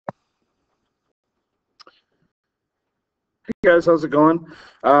Guys, how's it going?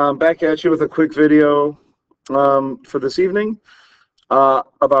 Back at you with a quick video for this evening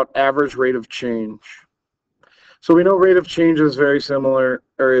about average rate of change. So we know rate of change is very similar,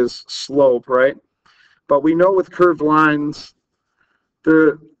 or is slope, right? But we know with curved lines,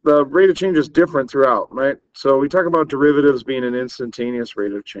 the rate of change is different throughout, right? So we talk about derivatives being an instantaneous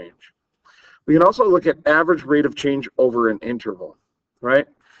rate of change. We can also look at average rate of change over an interval, right?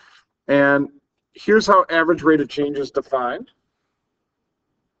 And here's how average rate of change is defined.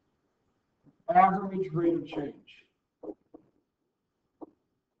 Average rate of change.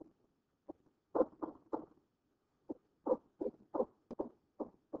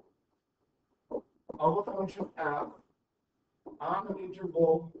 Of a function f on an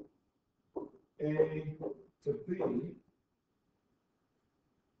interval a to b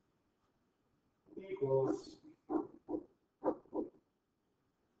equals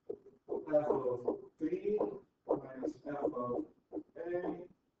f of b minus f of a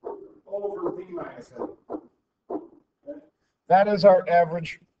over b minus a. Okay. That is our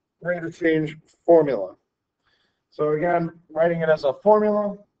average rate of change formula. So again, writing it as a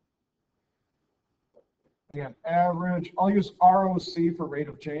formula. Again, average, I'll use ROC for rate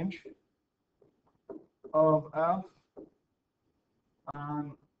of change of f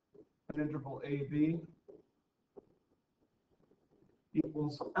on an interval AB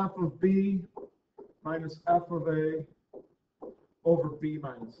equals f of b minus f of a over b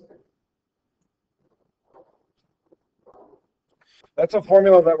minus a. That's a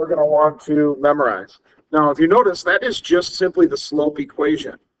formula that we're going to want to memorize. Now, if you notice, that is just simply the slope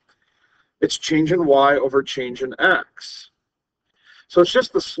equation. It's change in y over change in x. So it's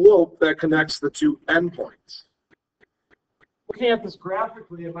just the slope that connects the two endpoints. Looking at this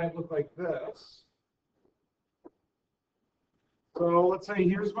graphically, it might look like this. So let's say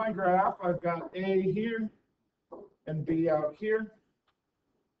here's my graph. I've got A here and B out here.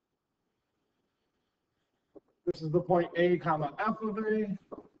 This is the point A comma f of A.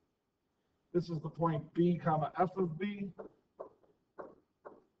 This is the point B comma f of B.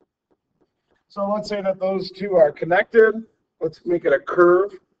 So let's say that those two are connected. Let's make it a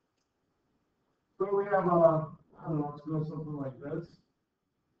curve. So we have a, I don't know, let's go something like this.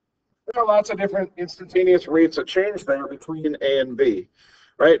 There are lots of different instantaneous rates of change there between A and B.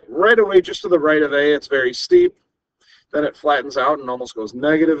 Right away, just to the right of A, it's very steep. Then it flattens out and almost goes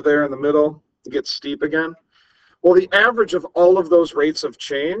negative there in the middle. It gets steep again. Well, the average of all of those rates of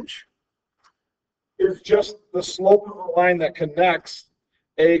change is just the slope of the line that connects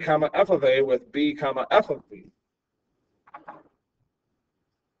A comma f of A with B comma f of B.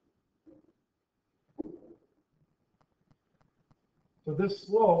 So this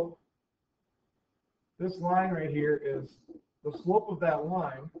slope, this line right here is the slope of that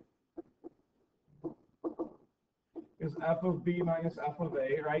line is f of b minus f of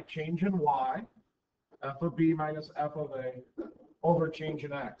a, right? Change in y, f of b minus f of a over change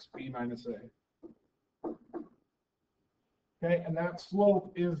in x, b minus a. Okay, and that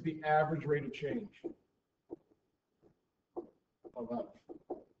slope is the average rate of change of f.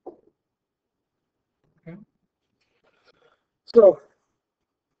 Okay. So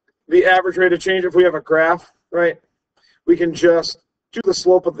the average rate of change, if we have a graph, right, we can just do the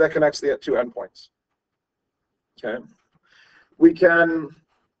slope of that connects the two endpoints. Okay. We can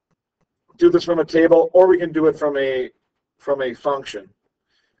do this from a table, or we can do it from a function.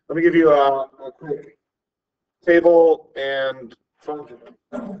 Let me give you a quick table and function.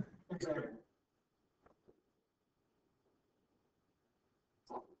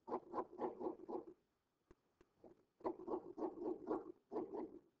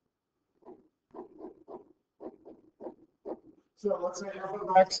 So let's say f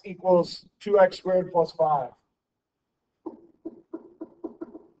of x equals 2x squared plus 5.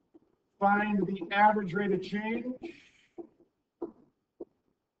 Find the average rate of change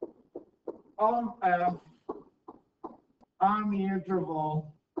of f on the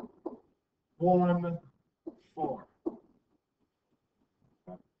interval 1, 4.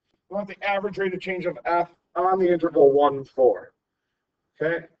 We want the average rate of change of f on the interval 1, 4.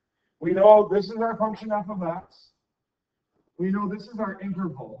 Okay? We know this is our function f of x. We know this is our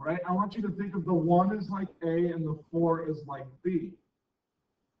interval, right? I want you to think of the 1 as like A and the 4 is like B.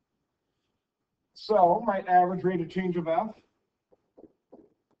 So my average rate of change of f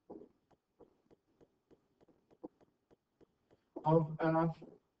of f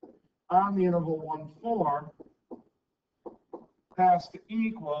on the interval 1, 4 has to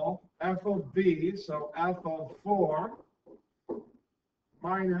equal f of b, so f of 4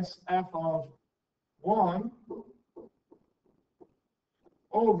 minus f of 1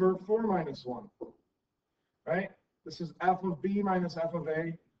 over 4 minus 1, right? This is f of b minus f of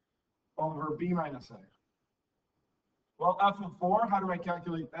a over b minus a. Well, f of 4, how do I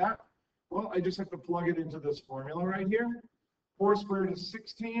calculate that? Well, I just have to plug it into this formula right here. 4 squared is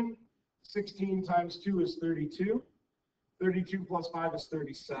 16. 16 times 2 is 32. 32 plus 5 is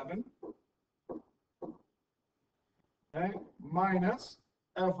 37. Okay, minus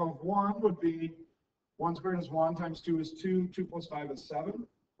f of 1 would be 1 squared is 1 times 2 is 2. 2 plus 5 is 7.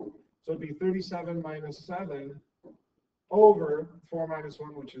 So it'd be 37 minus 7 over 4 minus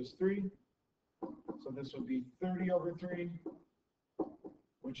 1, which is 3. So this would be 30 over 3,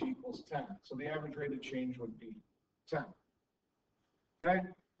 which equals 10. So the average rate of change would be 10. Okay,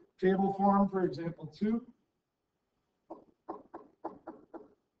 table form for example 2.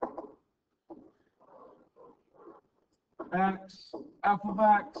 X, f of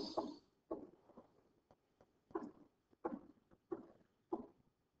x.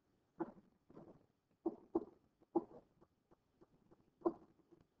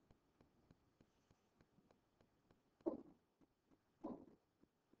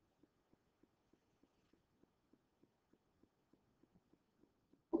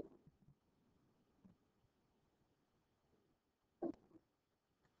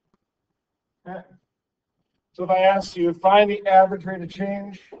 Okay. So if I asked you, find the average rate of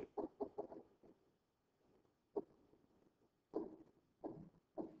change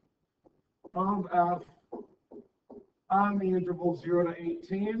of f on the interval 0 to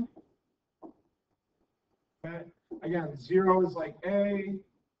 18. Okay. Again, 0 is like A,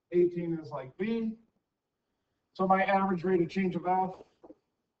 18 is like B. So my average rate of change of f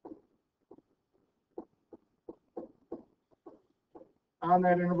on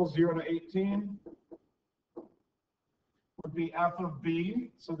that interval 0 to 18 would be f of b.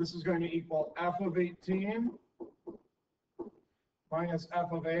 So this is going to equal f of 18 minus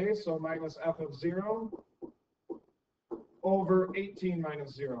f of a, so minus f of 0 over 18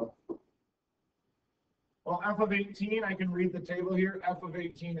 minus 0. Well, f of 18, I can read the table here. F of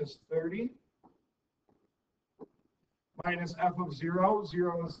 18 is 30 minus f of 0.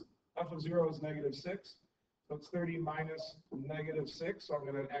 F of 0 is negative 6. So it's 30 minus negative 6. So I'm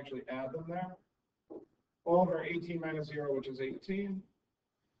going to actually add them there. Over 18 minus 0, which is 18.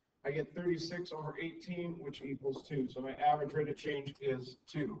 I get 36 over 18, which equals 2. So my average rate of change is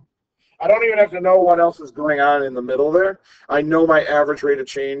 2. I don't even have to know what else is going on in the middle there. I know my average rate of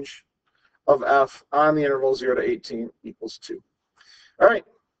change of f on the interval 0 to 18 equals 2. All right,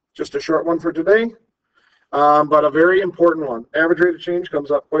 just a short one for today, but a very important one. Average rate of change comes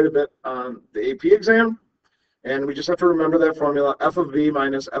up quite a bit on the AP exam, and we just have to remember that formula, f of b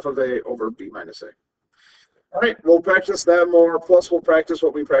minus f of a over b minus a. All right, we'll practice that more, plus we'll practice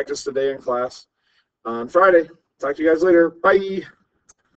what we practiced today in class on Friday. Talk to you guys later. Bye.